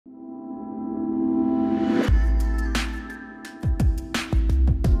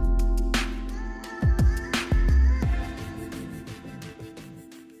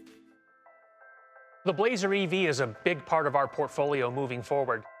The Blazer EV is a big part of our portfolio moving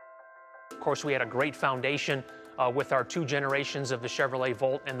forward. Of course, we had a great foundation with our 2 generations of the Chevrolet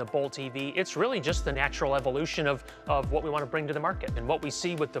Volt and the Bolt EV. It's really just the natural evolution of what we want to bring to the market. And what we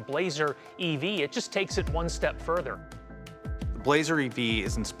see with the Blazer EV, it just takes it one step further. The Blazer EV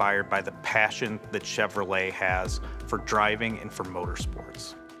is inspired by the passion that Chevrolet has for driving and for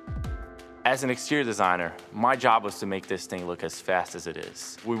motorsports. As an exterior designer, my job was to make this thing look as fast as it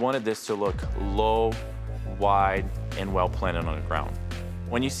is. We wanted this to look low, wide, and well planted on the ground.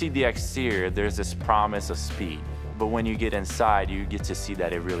 When you see the exterior, there's this promise of speed, but when you get inside, you get to see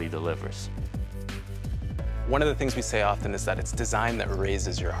that it really delivers. One of the things we say often is that it's design that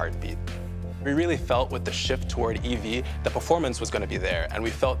raises your heartbeat. We really felt with the shift toward EV, the performance was going to be there, and we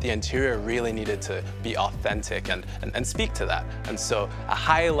felt the interior really needed to be authentic and speak to that. And so a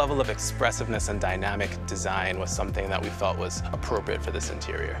high level of expressiveness and dynamic design was something that we felt was appropriate for this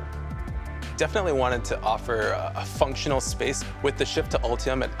interior. Definitely wanted to offer a functional space. With the shift to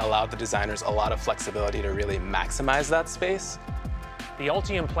Ultium, it allowed the designers a lot of flexibility to really maximize that space. The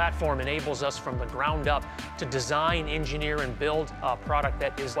Ultium platform enables us from the ground up to design, engineer, and build a product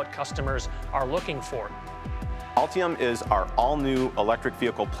that is what customers are looking for. Ultium is our all-new electric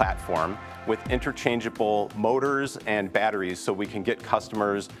vehicle platform with interchangeable motors and batteries so we can get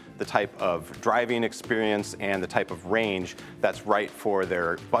customers the type of driving experience and the type of range that's right for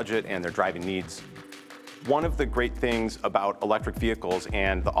their budget and their driving needs. One of the great things about electric vehicles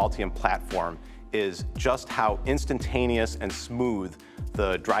and the Ultium platform is just how instantaneous and smooth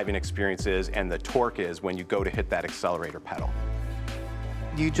the driving experience is and the torque is when you go to hit that accelerator pedal.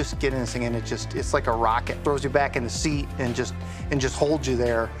 You just get in this thing and it's like a rocket. Throws you back in the seat and just holds you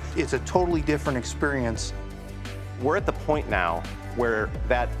there. It's a totally different experience. We're at the point now where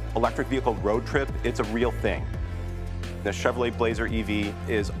that electric vehicle road trip, it's a real thing. The Chevrolet Blazer EV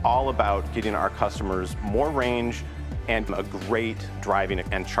is all about getting our customers more range and a great driving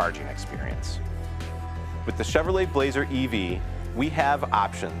and charging experience. With the Chevrolet Blazer EV, we have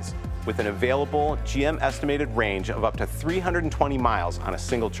options with an available GM estimated range of up to 320 miles on a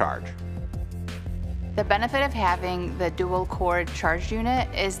single charge. The benefit of having the dual core charge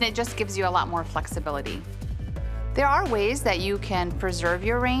unit is it just gives you a lot more flexibility. There are ways that you can preserve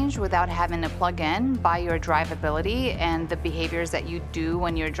your range without having to plug in by your drivability and the behaviors that you do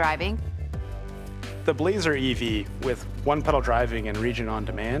when you're driving. The Blazer EV, with one pedal driving and region on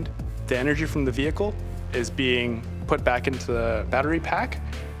demand, the energy from the vehicle is being put back into the battery pack,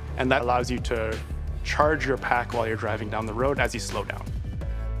 and that allows you to charge your pack while you're driving down the road as you slow down.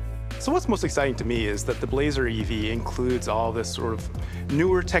 So what's most exciting to me is that the Blazer EV includes all this sort of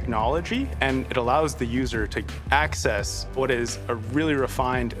newer technology, and it allows the user to access what is a really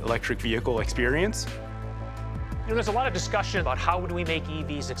refined electric vehicle experience. You know, there's a lot of discussion about how do we make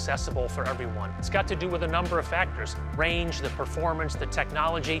EVs accessible for everyone. It's got to do with a number of factors: range, the performance, the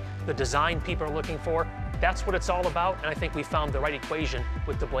technology, the design people are looking for. That's what it's all about, and I think we found the right equation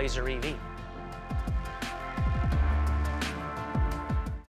with the Blazer EV.